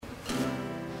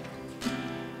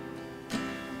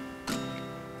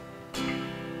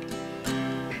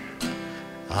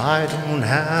I don't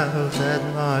have that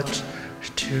much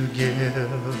to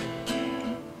give,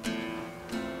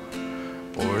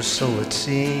 or so it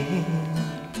seemed.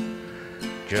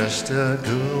 Just a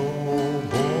good old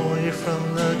boy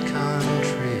from the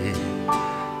country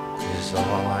is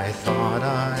all I thought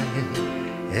I'd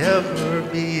ever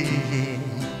be.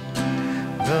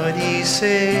 But he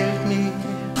saved me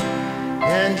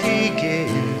and he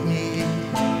gave me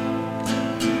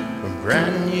a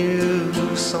brand new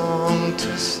song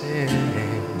to sing.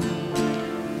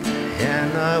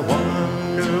 And I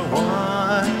wonder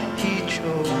why he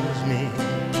chose me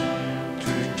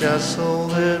through just so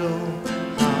little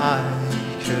I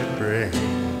could bring.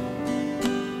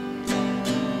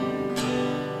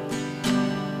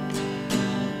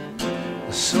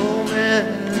 So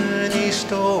many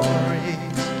stories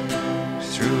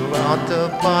throughout the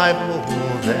Bible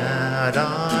that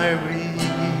I read,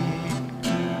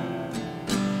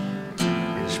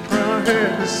 His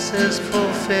promises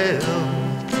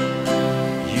fulfilled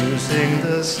using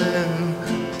the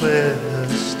simplest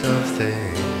of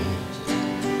things.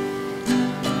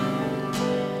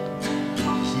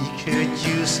 He could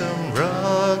use some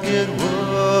rugged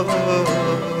wood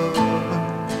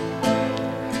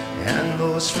and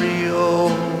those 3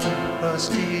 old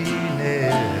rusty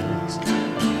nails.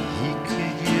 He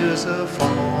could use a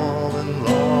fallen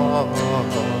log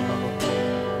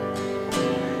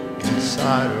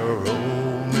inside a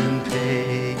Roman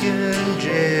pagan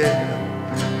jail.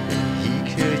 He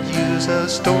could use a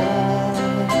stone-tossed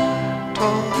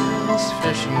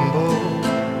fishing boat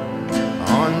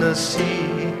on the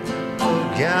Sea of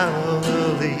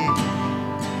Galilee.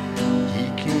 He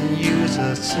can use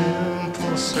a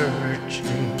simple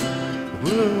searching,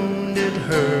 wounded,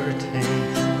 hurting,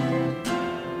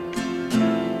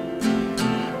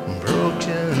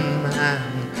 broken man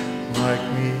like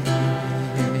me.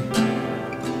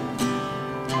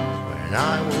 When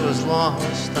I was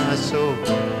lost, I sowed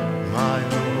my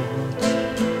oats,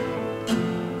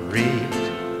 reaped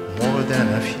more than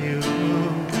a few.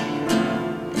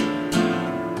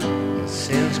 And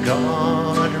since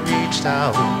God reached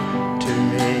out to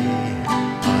me,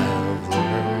 I've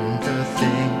learned a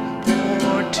thing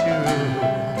or two.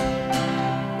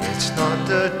 It's not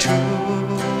the tool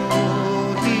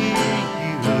He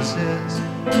uses,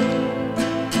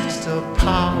 it's the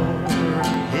power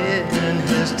in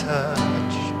His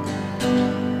touch.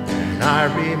 And I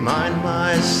remind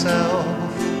myself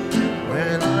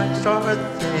when I start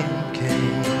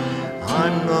thinking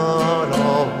I'm not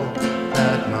all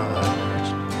that much.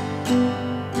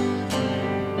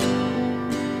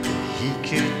 He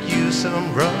could use some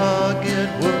rugged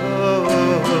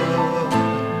wood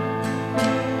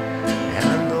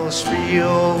and those 3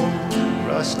 old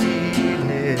rusty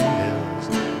nails.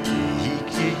 He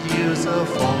could use a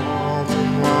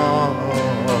fallen log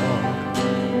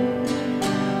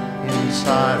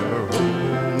inside a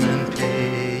Roman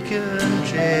pagan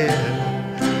jail.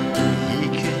 He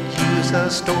could use a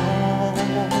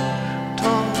stone-tossed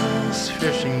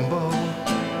fishing boat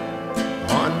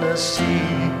on the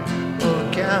Sea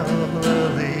of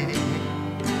Galilee.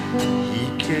 He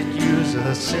could use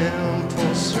a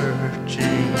simple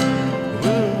searching,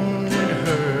 wounded,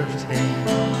 hurting,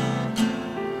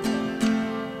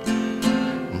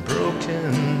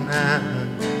 broken man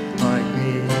like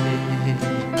me.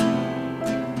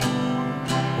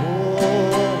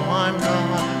 Oh, I'm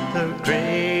not the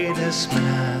greatest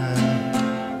man,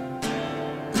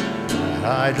 but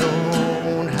I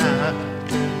don't have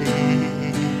to be.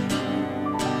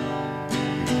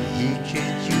 He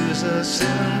could use a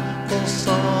simple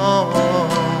song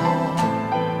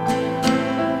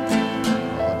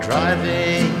while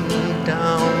driving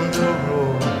down the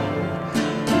road.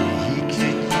 He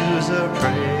could use a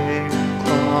prayer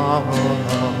cloth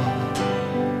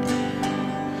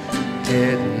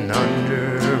hidden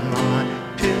under my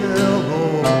pillow,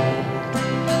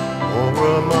 or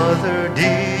a mother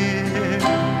dear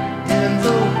in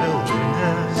the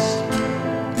wilderness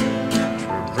to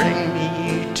bring me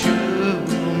to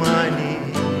my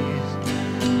knees.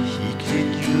 He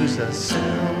could use a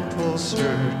simple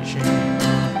searching,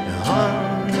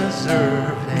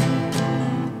 undeserving